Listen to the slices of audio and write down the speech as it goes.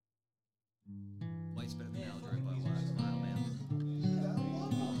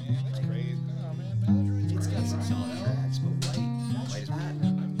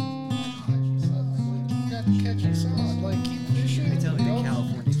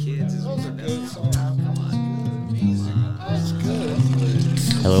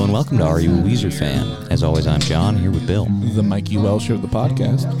Hello and welcome to Are You a Weezer Fan? As always, I'm John, here with Bill. The Mikey Welsh of the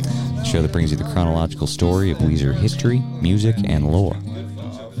podcast. The show that brings you the chronological story of Weezer history, music, and lore.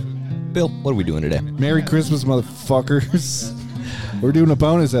 Bill, what are we doing today? Merry Christmas, motherfuckers. We're doing a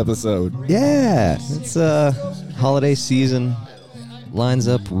bonus episode. Yeah, it's holiday season. Lines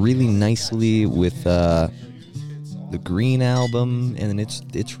up really nicely with the Green album and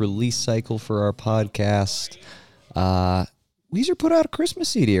its release cycle for our podcast. Weezer put out a Christmas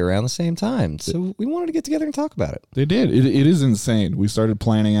CD around the same time, so we wanted to get together and talk about it. They did. It is insane. We started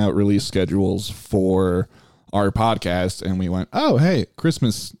planning out release schedules for our podcast, and we went, oh, hey,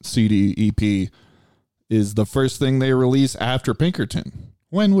 Christmas CD EP is the first thing they release after Pinkerton.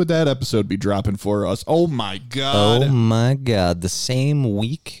 When would that episode be dropping for us? Oh, my God. Oh, my God. The same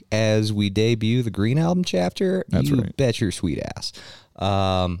week as we debut the Green album chapter? That's you right. bet your sweet ass.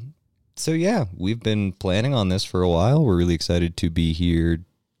 So, yeah, we've been planning on this for a while. We're really excited to be here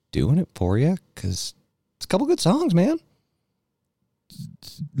doing it for you because it's a couple good songs, man.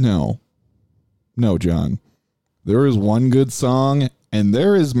 No, John. There is one good song, and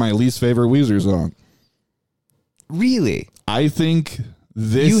there is my least favorite Weezer song. Really? I think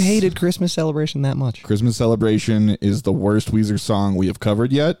this... You hated Christmas Celebration that much? Christmas Celebration is the worst Weezer song we have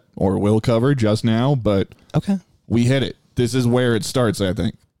covered yet, or will cover just now, but okay, we hit it. This is where it starts, I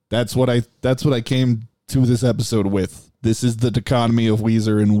think. That's what I came to this episode with. This is the dichotomy of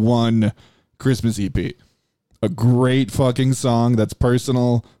Weezer in one Christmas EP. A great fucking song that's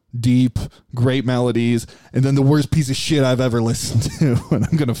personal, deep, great melodies, and then the worst piece of shit I've ever listened to. And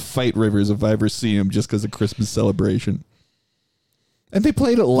I'm going to fight Rivers if I ever see him just because of Christmas Celebration. And they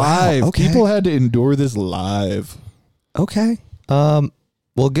played it live. Wow, okay. People had to endure this live. Okay.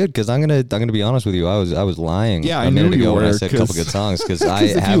 Well, good, because I'm gonna be honest with you. I was lying. Yeah, I a knew minute you ago when I were, said a couple good songs because I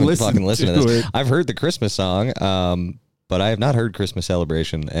if you haven't fucking listened to this. it. I've heard the Christmas song, but I have not heard Christmas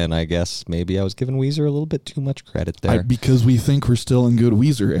Celebration, and I guess maybe I was giving Weezer a little bit too much credit there. Because we think we're still in good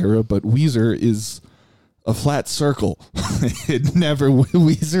Weezer era, but Weezer is a flat circle.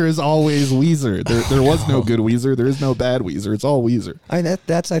 Weezer is always Weezer. There was no good Weezer. There is no bad Weezer. It's all Weezer.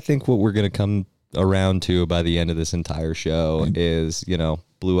 That's I think what we're gonna come around to by the end of this entire show is,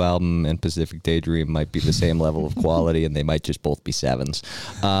 Blue Album and Pacific Daydream might be the same level of quality, and they might just both be sevens.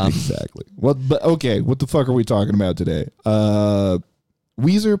 Exactly. Well, but okay, what the fuck are we talking about today?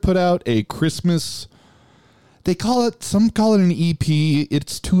 Weezer put out a Christmas. Some call it an EP.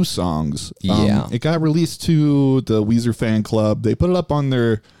 It's 2 songs. Yeah. It got released to the Weezer fan club. They put it up on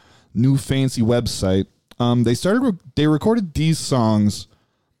their new fancy website. They recorded these songs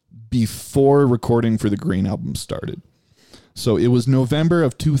before recording for the Green album started. So it was November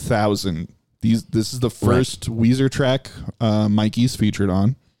of 2000. This is the first Weezer track Mikey's featured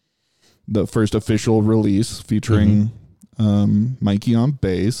on. The first official release featuring Mikey on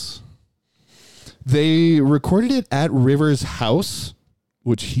bass. They recorded it at Rivers' house,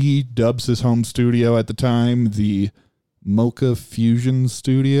 which he dubs his home studio at the time, the Mocha Fusion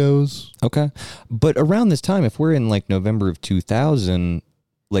Studios. Okay. But around this time, if we're in November of 2000,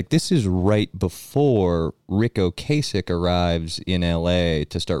 this is right before Rick Ocasek arrives in L.A.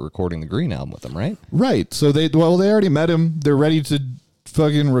 to start recording the Green album with him, right? Right. So they already met him. They're ready to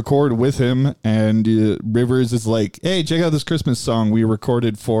fucking record with him. And Rivers is like, hey, check out this Christmas song we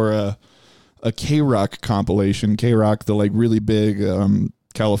recorded for a K-Rock compilation. K-Rock, the really big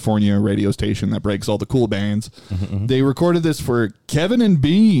California radio station that breaks all the cool bands. Mm-hmm. They recorded this for Kevin and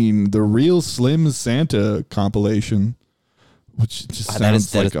Bean, the Real Slim Santa compilation. Which just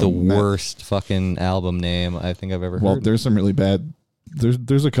sounds that is the worst fucking album name I think I've ever heard. Well, there's some really bad.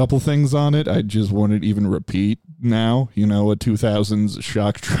 There's a couple things on it I just wouldn't even repeat now. A 2000s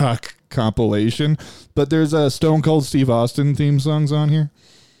shock rock compilation. But there's a Stone Cold Steve Austin theme songs on here.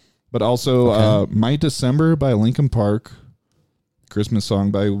 But also My December by Linkin Park. Christmas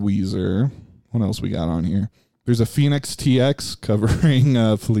song by Weezer. What else we got on here? There's a Phoenix TX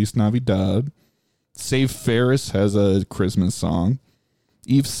covering Feliz Navidad. Save Ferris has a Christmas song.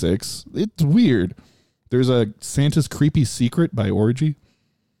 Eve 6. It's weird. There's a Santa's Creepy Secret by Orgy.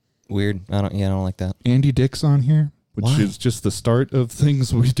 Weird. I don't like that. Andy Dick's on here, which Why? is just the start of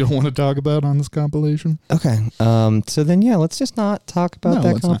things we don't want to talk about on this compilation. Okay. So then, let's just not talk about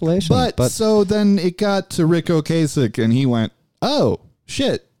that compilation. But so then it got to Rick Ocasek, and he went, oh,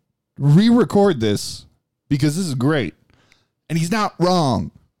 shit, re-record this because this is great. And he's not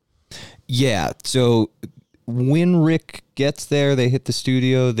wrong. Yeah, so when Rick gets there, they hit the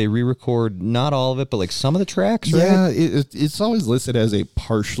studio, they re-record not all of it, but some of the tracks, right? Yeah, it's always listed as a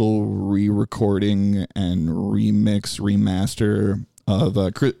partial re-recording and remix, remaster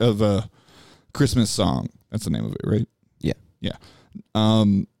of a Christmas song. That's the name of it, right? Yeah. Yeah.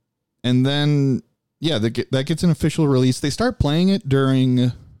 And then, yeah, that gets an official release. They start playing it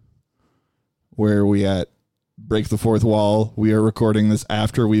during, where are we at? Break the fourth wall. We are recording this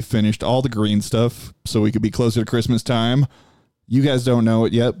after we've finished all the Green stuff, so we could be closer to Christmas time. You guys don't know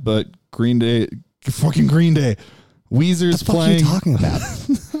it yet, but Green Day, fucking Green Day. Weezer's playing. What are you talking about?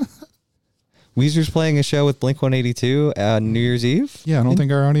 Weezer's playing a show with Blink-182 on New Year's Eve? Yeah, I don't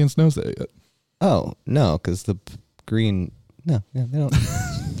think our audience knows that yet. Oh, no, because the Green... No, yeah, they don't.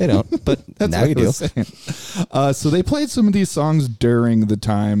 They don't, but That's now you do. So they played some of these songs during the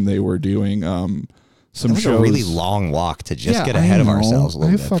time they were doing some shows. A really long walk to just get ahead of ourselves a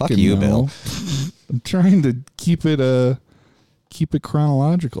little bit. Fuck you, Bill. I'm trying to keep it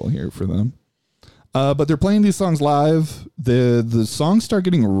chronological here for them. But they're playing these songs live. The songs start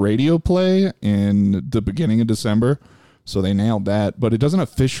getting radio play in the beginning of December, so they nailed that. But it doesn't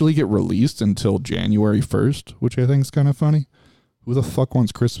officially get released until January 1st, which I think is kind of funny. Who the fuck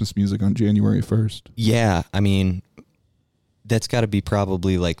wants Christmas music on January 1st? Yeah, I mean, that's got to be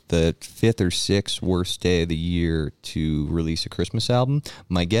probably like the 5th or 6th worst day of the year to release a Christmas album.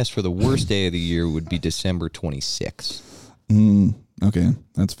 My guess for the worst day of the year would be December 26th. Okay,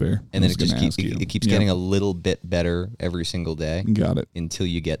 that's fair. And then it keeps getting a little bit better every single day. Got it. Until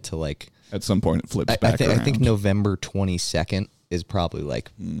you get to like... At some point it flips back around. I think November 22nd is probably like,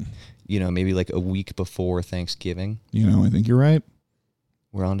 maybe like a week before Thanksgiving. I think you're right.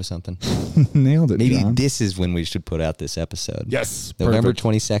 We're on to something. Nailed it, Maybe John. This is when we should put out this episode. Yes. November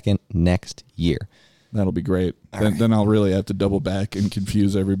 22nd next year. That'll be great. Then I'll really have to double back and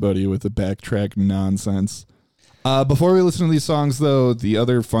confuse everybody with the backtrack nonsense. Before we listen to these songs, though, the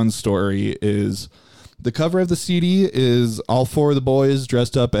other fun story is the cover of the CD is all four of the boys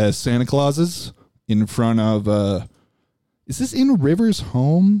dressed up as Santa Clauses in front of... is this in River's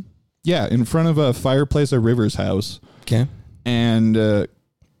home? Yeah, in front of a fireplace at River's house. Okay. And...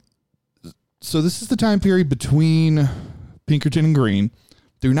 So this is the time period between Pinkerton and Green.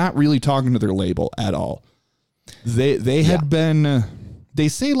 They're not really talking to their label at all. They had been, they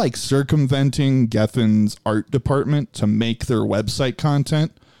say like circumventing Geffen's art department to make their website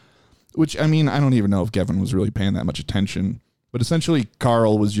content, which I mean, I don't even know if Geffen was really paying that much attention, but essentially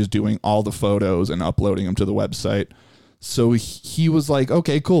Carl was just doing all the photos and uploading them to the website. So he was like,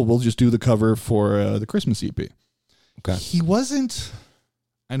 okay, cool. We'll just do the cover for the Christmas EP. Okay.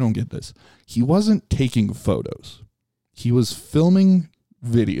 I don't get this. He wasn't taking photos. He was filming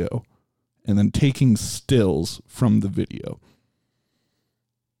video and then taking stills from the video.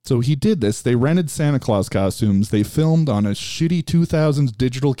 So he did this. They rented Santa Claus costumes. They filmed on a shitty 2000s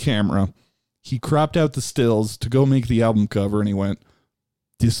digital camera. He cropped out the stills to go make the album cover, and he went,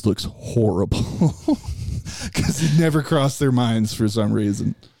 this looks horrible. Because it never crossed their minds for some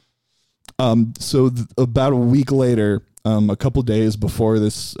reason. About a week later... a couple days before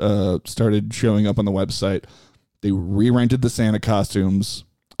this started showing up on the website, they re-rented the Santa costumes.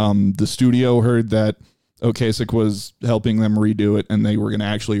 The studio heard that O'Kasich was helping them redo it, and they were going to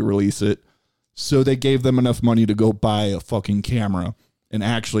actually release it. So they gave them enough money to go buy a fucking camera and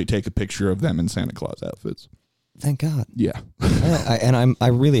actually take a picture of them in Santa Claus outfits. Thank God. Yeah. I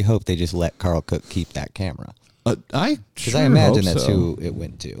really hope they just let Carl Cook keep that camera. Because I imagine that's who it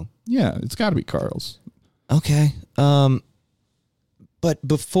went to. Yeah, it's got to be Carl's. Okay. But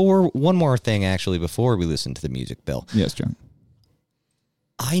one more thing, actually, before we listen to the music, Bill. Yes, John.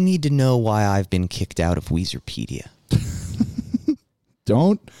 I need to know why I've been kicked out of Weezerpedia.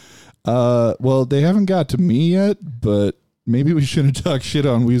 Don't. Well, they haven't got to me yet, but maybe we shouldn't talk shit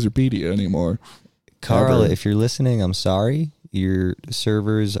on Weezerpedia anymore. Carl, if you're listening, I'm sorry. Your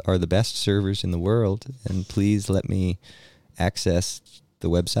servers are the best servers in the world, and please let me access the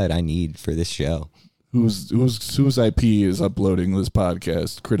website I need for this show. Whose IP is uploading this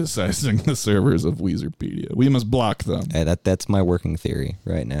podcast criticizing the servers of Weezerpedia? We must block them. Hey, that's my working theory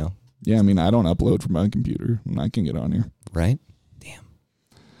right now. Yeah, I mean, I don't upload from my computer, and I can get on here. Right? Damn.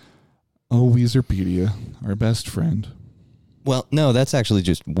 Oh, Weezerpedia, our best friend. Well, no, that's actually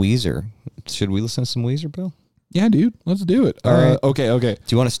just Weezer. Should we listen to some Weezer, Bill? Yeah, dude, let's do it. All right. Okay. Do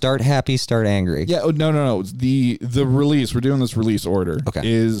you want to start happy, start angry? Yeah. No. The release. We're doing this release order. Okay.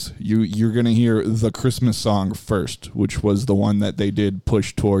 Is you're gonna hear the Christmas song first, which was the one that they did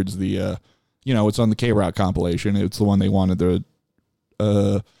push towards the. It's on the K-Rock compilation. It's the one they wanted the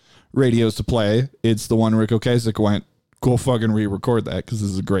radios to play. It's the one Rick Ocasek went, go fucking re-record that because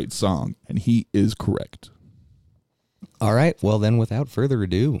this is a great song, and he is correct. All right. Well, then, without further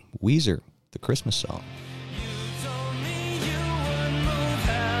ado, Weezer, the Christmas song.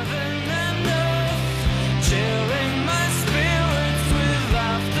 Cheering my spirits with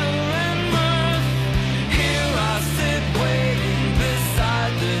laughter and mirth. Here I sit waiting.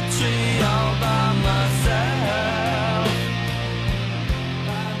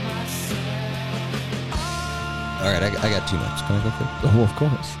 I got 2 notes. Can I go first? Oh, of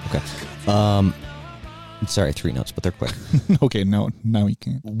course. Okay. Sorry, 3 notes, but they're quick. Okay, no, you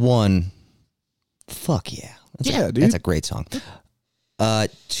can't. 1, fuck yeah. Dude. That's a great song.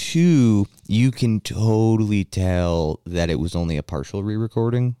 2, you can totally tell that it was only a partial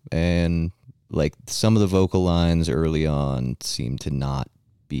re-recording, and like some of the vocal lines early on seem to not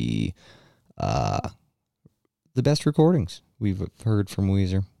be the best recordings we've heard from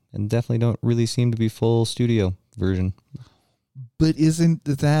Weezer, and definitely don't really seem to be full studio version. But isn't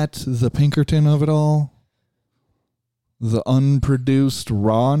that the Pinkerton of it all? The unproduced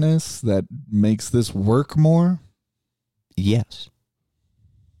rawness that makes this work more? Yes.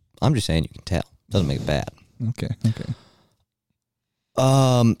 I'm just saying you can tell. Doesn't make it bad. Okay.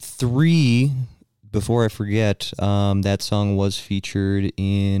 3, before I forget, that song was featured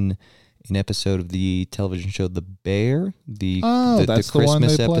in an episode of the television show The Bear, the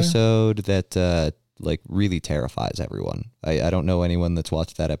Christmas episode that like really terrifies everyone. I don't know anyone that's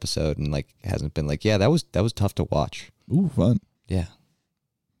watched that episode and like hasn't been like, yeah, that was tough to watch. Ooh, fun. Yeah.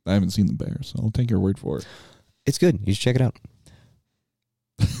 I haven't seen The Bear, so I'll take your word for it. It's good. You should check it out.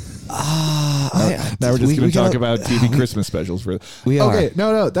 Now we're just going to talk about TV Christmas specials. We are. Okay,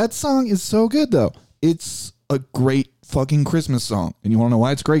 no. That song is so good, though. It's a great fucking Christmas song. And you want to know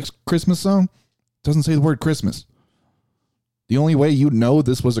why it's a great Christmas song? It doesn't say the word Christmas. The only way you know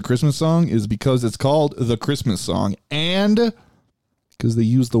this was a Christmas song is because it's called the Christmas song and because they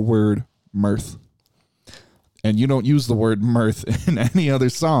use the word mirth. And you don't use the word mirth in any other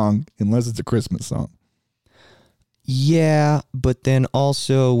song unless it's a Christmas song. Yeah, but then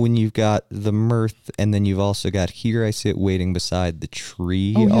also when you've got the mirth and then you've also got Here I Sit Waiting Beside the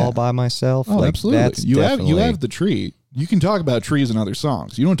Tree all by myself. Oh, like, absolutely. That's you have the tree. You can talk about trees in other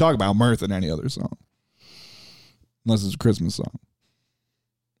songs. You don't talk about mirth in any other song. Unless it's a Christmas song.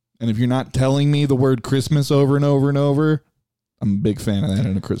 And if you're not telling me the word Christmas over and over and over, I'm a big fan of that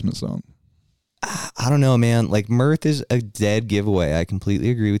in a Christmas song. I don't know, man. Like, mirth is a dead giveaway. I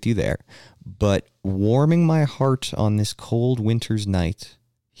completely agree with you there. But warming my heart on this cold winter's night,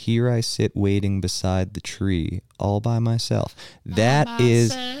 here I sit waiting beside the tree all by myself. That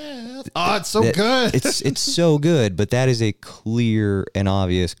is... Oh, it's so good. It's so good, but that is a clear and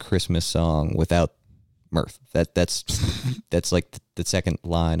obvious Christmas song without mirth. That's like the second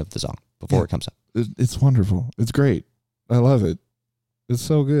line of the song before it comes up. It's wonderful. It's great. I love it. It's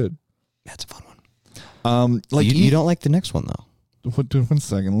so good. That's a fun one. Like you don't like the next one though. 1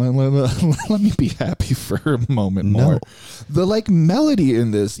 second. Let me be happy for a moment more. The like melody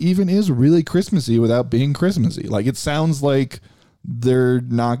in this even is really Christmassy without being Christmassy. Like it sounds like they're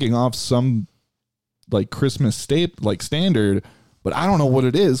knocking off some like Christmas standard, but I don't know what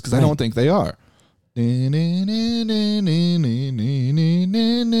it is because I don't think they are. It's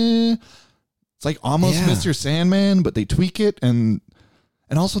like almost Mr. Sandman, but they tweak it and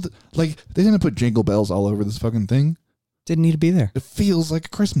also like they didn't put jingle bells all over this fucking thing. Didn't need to be there. It feels like a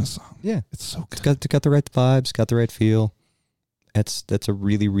Christmas song. Yeah, it's so good. It's got the right vibes, got the right feel. That's a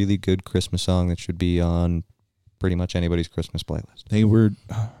really, really good Christmas song that should be on pretty much anybody's Christmas playlist. They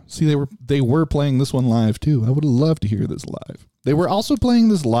were playing this one live too. I would love to hear this live. They were also playing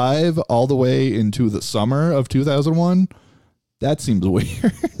this live all the way into the summer of 2001. That seems weird.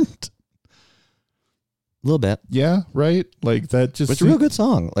 A little bit. Yeah, right? Like that just... But it's a real good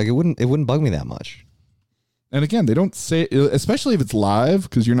song. Like it wouldn't bug me that much. And again, they don't say... Especially if it's live,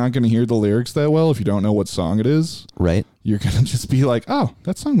 because you're not going to hear the lyrics that well if you don't know what song it is. Right. You're going to just be like, oh,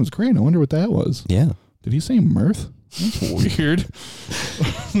 that song was great. I wonder what that was. Yeah. Did he say mirth? That's weird.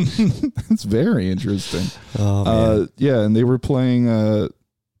 That's very interesting. Oh, man. Yeah, and they were playing... oh,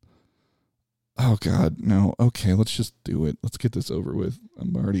 God, no. Okay, let's just do it. Let's get this over with.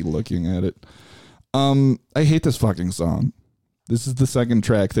 I'm already looking at it. I hate this fucking song. This is the second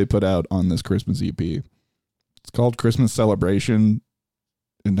track they put out on this Christmas EP. It's called Christmas Celebration,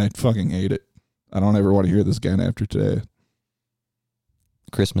 and I fucking hate it. I don't ever want to hear this again after today.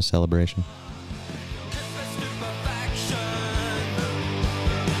 Christmas Celebration.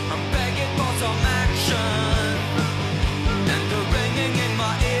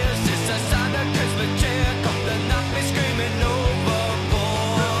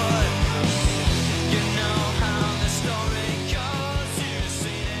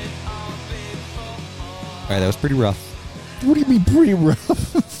 All right, that was pretty rough. What do you mean pretty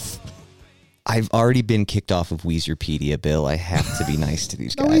rough? I've already been kicked off of Weezerpedia, Bill. I have to be nice to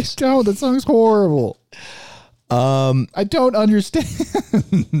these guys. No, don't. That song's horrible. I don't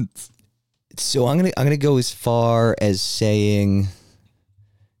understand. So I'm gonna go as far as saying,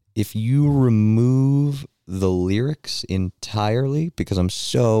 if you remove the lyrics entirely because I'm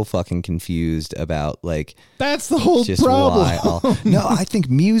so fucking confused about like That's the whole just problem. why no, I think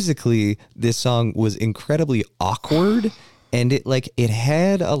musically this song was incredibly awkward, and it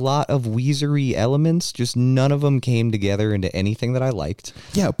had a lot of Weezer-y elements, just none of them came together into anything that I liked.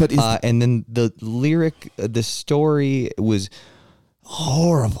 Yeah, but and then the lyric, the story was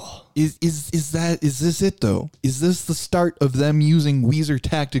horrible. Is this it though? Is this the start of them using Weezer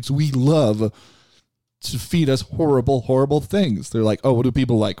tactics we love to feed us horrible things? They're like, oh, what do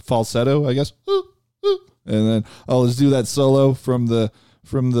people like? Falsetto, I guess. And then let's do that solo with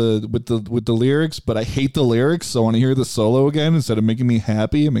the lyrics, but I hate the lyrics, so I want to hear the solo again instead of making me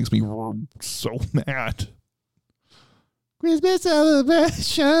happy. It makes me so mad. Christmas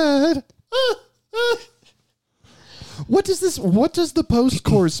celebration. What does the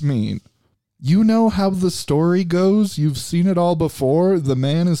post-chorus mean? You know how the story goes. You've seen it all before. The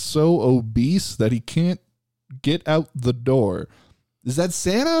man is so obese that he can't get out the door. Is that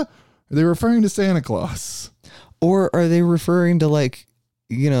Santa? Are they referring to Santa Claus? Or are they referring to like,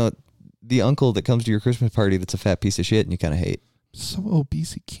 the uncle that comes to your Christmas party that's a fat piece of shit and you kind of hate? So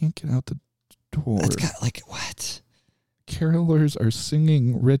obese he can't get out the door. That's kind of like, what? Carolers are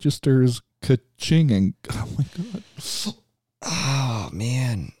singing registers ka-chinging. Oh my God. Oh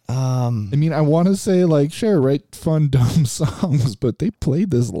man. I mean, I want to say like, sure, write fun, dumb songs, but they played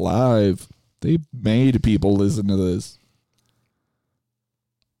this live. They made people listen to this.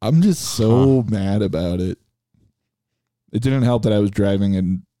 I'm just so mad about it. It didn't help that I was driving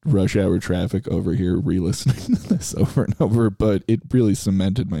in rush hour traffic over here, re-listening to this over and over, but it really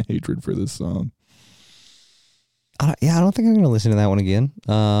cemented my hatred for this song. I don't think I'm going to listen to that one again.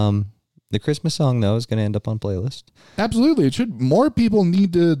 The Christmas song, though, is going to end up on playlist. Absolutely. It should. More people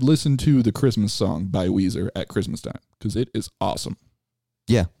need to listen to the Christmas song by Weezer at Christmas time because it is awesome.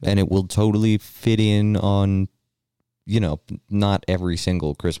 Yeah, and it will totally fit in on, not every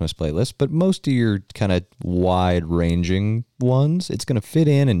single Christmas playlist, but most of your kind of wide-ranging ones. It's going to fit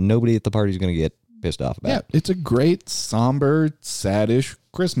in, and nobody at the party is going to get pissed off about it. Yeah, it's a great, somber, saddish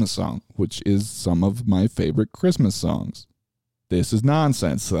Christmas song, which is some of my favorite Christmas songs. This is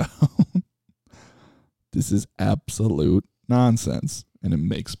nonsense, though. This is absolute nonsense, and it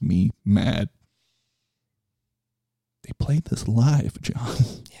makes me mad. They played this live, John.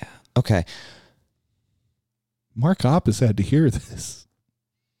 Yeah. Okay. Mark Hoppus had to hear this.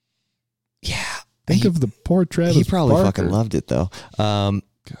 Yeah. Think of the poor Travis He probably Barker. fucking loved it, though. God,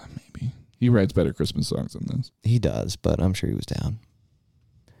 maybe. He writes better Christmas songs than this. He does, but I'm sure he was down.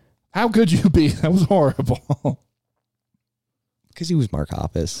 How could you be? That was horrible. Because he was Mark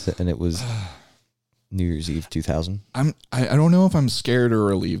Hoppus, and it was New Year's Eve 2000. I don't know if I'm scared or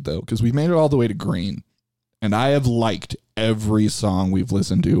relieved, though, because we made it all the way to green. And I have liked every song we've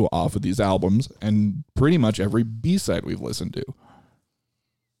listened to off of these albums, and pretty much every B-side we've listened to.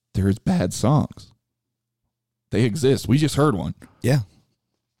 There's bad songs. They exist. We just heard one. Yeah.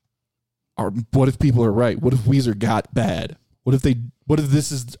 What if people are right? What if Weezer got bad? What if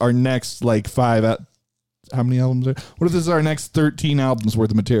this is our next, like, how many albums are? What if this is our next 13 albums worth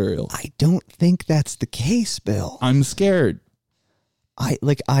of material? I don't think that's the case, Bill. I'm scared.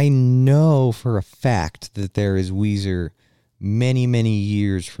 I know for a fact that there is Weezer many, many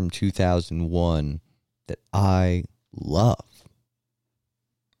years from 2001 that I love.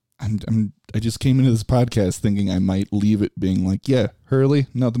 I just came into this podcast thinking I might leave it being like, yeah, Hurley,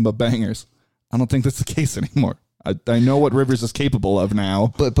 nothing but bangers. I don't think that's the case anymore. I know what Rivers is capable of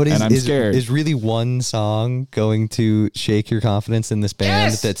now, but and I'm scared. Is really one song going to shake your confidence in this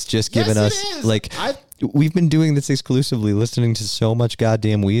band that's just given us, like, we've been doing this exclusively, listening to so much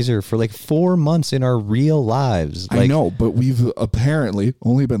goddamn Weezer for like 4 months in our real lives. I know, but we've apparently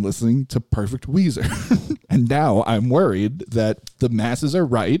only been listening to perfect Weezer. And now I'm worried that the masses are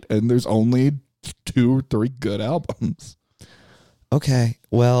right and there's only 2 or 3 good albums. Okay,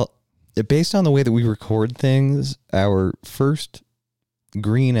 well, based on the way that we record things, our first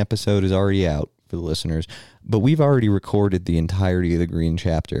Green episode is already out for the listeners, but we've already recorded the entirety of the Green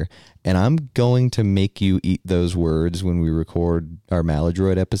chapter, and I'm going to make you eat those words when we record our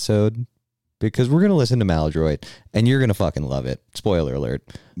Maladroit episode, because we're going to listen to Maladroit, and you're going to fucking love it. Spoiler alert.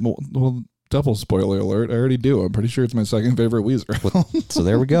 Well, double spoiler alert. I already do. I'm pretty sure it's my second favorite Weezer. So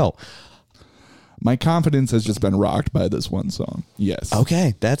there we go. My confidence has just been rocked by this one song. Yes.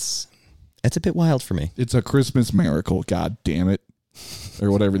 Okay, that's a bit wild for me. It's a Christmas miracle, god damn it.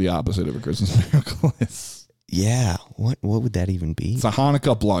 Or whatever the opposite of a Christmas miracle is. Yeah, what would that even be? It's a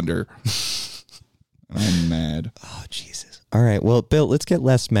Hanukkah blunder. I'm mad. Oh, Jesus. All right, well, Bill, let's get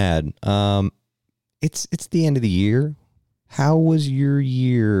less mad. It's the end of the year. How was your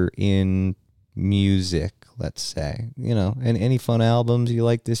year in music, let's say. You know, and any fun albums you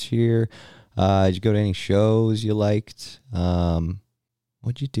liked this year? Did you go to any shows you liked?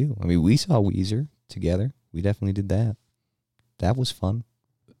 What'd you do? I mean, we saw Weezer together. We definitely did that. That was fun.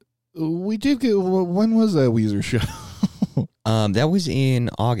 We did get. When was that Weezer show? That was in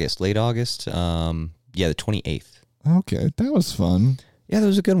August, late August. Yeah, the 28th. Okay, that was fun. Yeah, that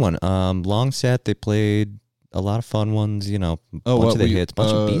was a good one. Long set. They played a lot of fun ones. You know, bunch of the hits,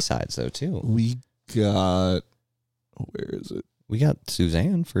 bunch of B-sides though too. We got. Where is it? We got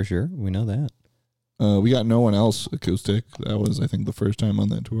Suzanne for sure. We know that. We got No One Else acoustic. That was, I think, the first time on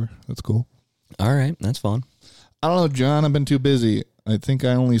that tour. That's cool. All right, that's fun. I don't know, John. I've been too busy. I think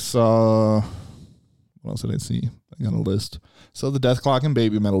I only saw. What else did I see? I got a list. So the Death Clock and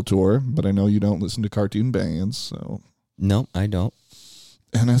Baby Metal tour, but I know you don't listen to cartoon bands, so. No, I don't.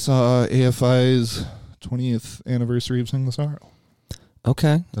 And I saw AFI's 20th anniversary of Sing the Sorrow.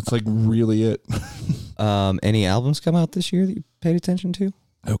 Okay. That's like really it. Any albums come out this year that you paid attention to?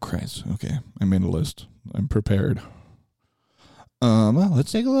 Oh, Christ. Okay. I made a list. I'm prepared. Well,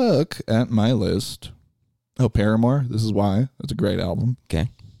 let's take a look at my list. Oh, Paramore. This Is Why. That's a great album. Okay.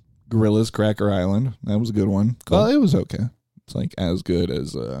 Gorillaz, Cracker Island. That was a good one. Cool. Well, it was okay. It's like as good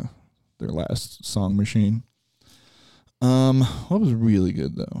as their last Song Machine. What was really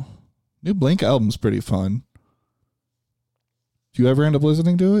good, though? New Blink album's pretty fun. Do you ever end up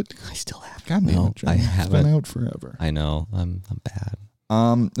listening to it? I still have. God damn it, John. I haven't. It's been out forever. I know. I'm bad.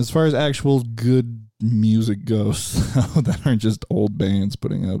 As far as actual good music goes, that aren't just old bands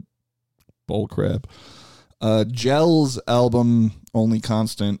putting out bull crap. Gel's album Only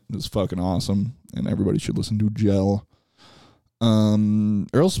Constant is fucking awesome, and everybody should listen to Gel.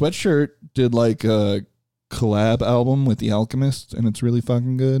 Earl Sweatshirt did like a collab album with The Alchemist, and it's really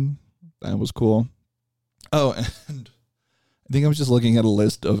fucking good. That was cool. Oh, and I think I was just looking at a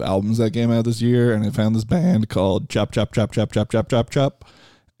list of albums that came out this year, and I found this band called Chop Chop Chop Chop Chop Chop Chop Chop.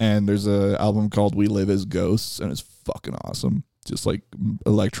 And there's an album called We Live as Ghosts, and it's fucking awesome. Just like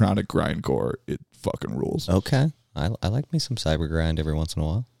electronic grindcore. It fucking rules. Okay. I like me some cyber grind every once in a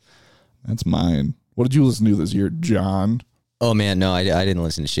while. That's mine. What did you listen to this year, John? Oh, man, no, I didn't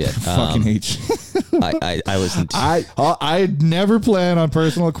listen to shit. Fucking hate you. I listened to... I never plan on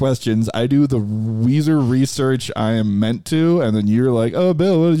personal questions. I do the Weezer research I am meant to, and then you're like, oh,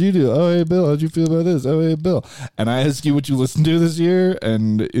 Bill, what did you do? Oh, hey, Bill, how'd you feel about this? Oh, hey, Bill. And I ask you what you listened to this year,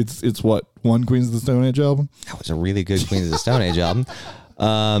 and it's what? One Queens of the Stone Age album? That was a really good Queens of the Stone Age album.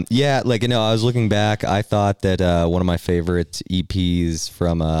 Yeah, like, you know, I was looking back. I thought that one of my favorite EPs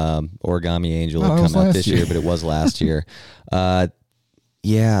from Origami Angel had come out this year, but it was last year.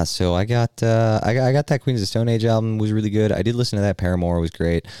 Yeah, so I got that Queens of the Stone Age album. Was really good. I did listen to that. Paramore was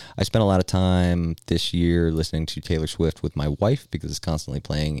great. I spent a lot of time this year listening to Taylor Swift with my wife because it's constantly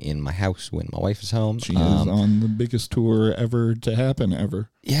playing in my house when my wife is home. She is on the biggest tour ever to happen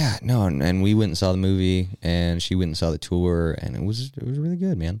ever. Yeah, no, and we went and saw the movie, and she went and saw the tour, and it was really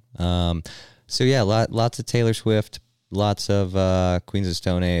good, man. So yeah, lots of Taylor Swift. Lots of Queens of the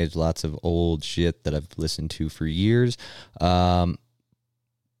Stone Age, lots of old shit that I've listened to for years.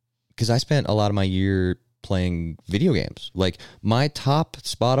 Because I spent a lot of my year playing video games. Like, my top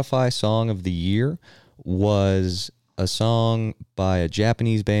Spotify song of the year was a song by a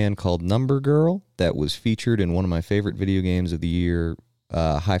Japanese band called Number Girl that was featured in one of my favorite video games of the year,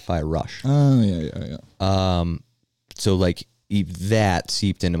 Hi-Fi Rush. Oh, yeah. So, like, that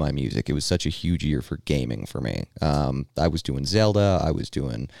seeped into my music. It was such a huge year for gaming for me. I was doing Zelda. I was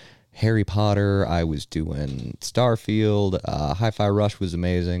doing Harry Potter. I was doing Starfield. Hi-Fi Rush was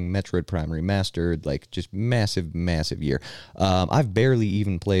amazing. Metroid Prime Remastered. Like, just massive, massive year. I've barely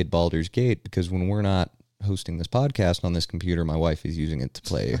even played Baldur's Gate because when we're not hosting this podcast on this computer, my wife is using it to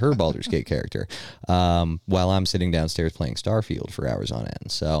play her Baldur's Gate character while I'm sitting downstairs playing Starfield for hours on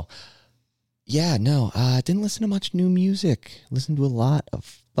end. So, yeah, no, didn't listen to much new music. Listened to a lot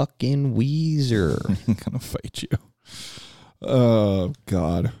of fucking Weezer. I'm gonna fight you. Oh,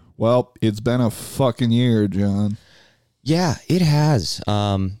 God. Well, it's been a fucking year, John. Yeah, it has.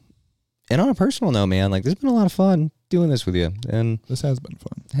 And on a personal note, man, like, there's been a lot of fun doing this with you. And this has been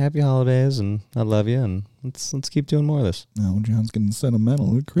fun. Happy holidays, and I love you, and let's keep doing more of this. Oh, John's getting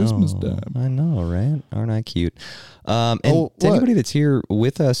sentimental at Christmas time. I know, right? Aren't I cute? And to anybody that's here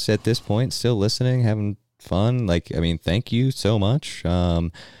with us at this point, still listening, having fun, like, I mean, thank you so much.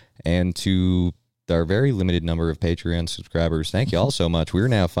 And to our very limited number of Patreon subscribers, thank you all so much. We're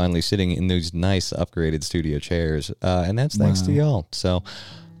now finally sitting in those nice upgraded studio chairs, and that's thanks to y'all. So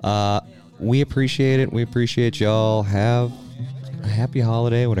we appreciate it. We appreciate y'all. Have a happy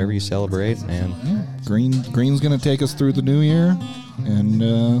holiday, whatever you celebrate, and Green's gonna take us through the new year, and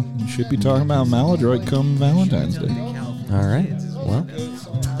we should be talking about Maladroit come Valentine's Day. All right. Well,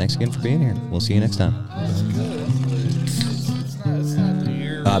 thanks again for being here. We'll see you next time.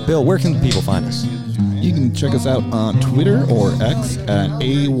 Bill, where can people find us? You can check us out on Twitter or X at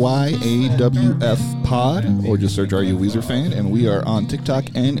AYAWF Pod, or just search Are You a Weezer Fan? And we are on TikTok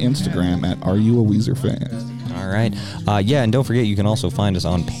and Instagram at Are You a Weezer Fan? All right. Yeah, and don't forget, you can also find us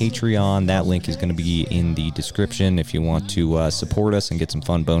on Patreon. That link is going to be in the description if you want to support us and get some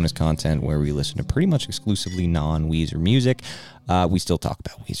fun bonus content where we listen to pretty much exclusively non-Weezer music. We still talk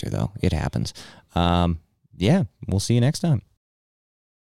about Weezer, though. It happens. Yeah, we'll see you next time.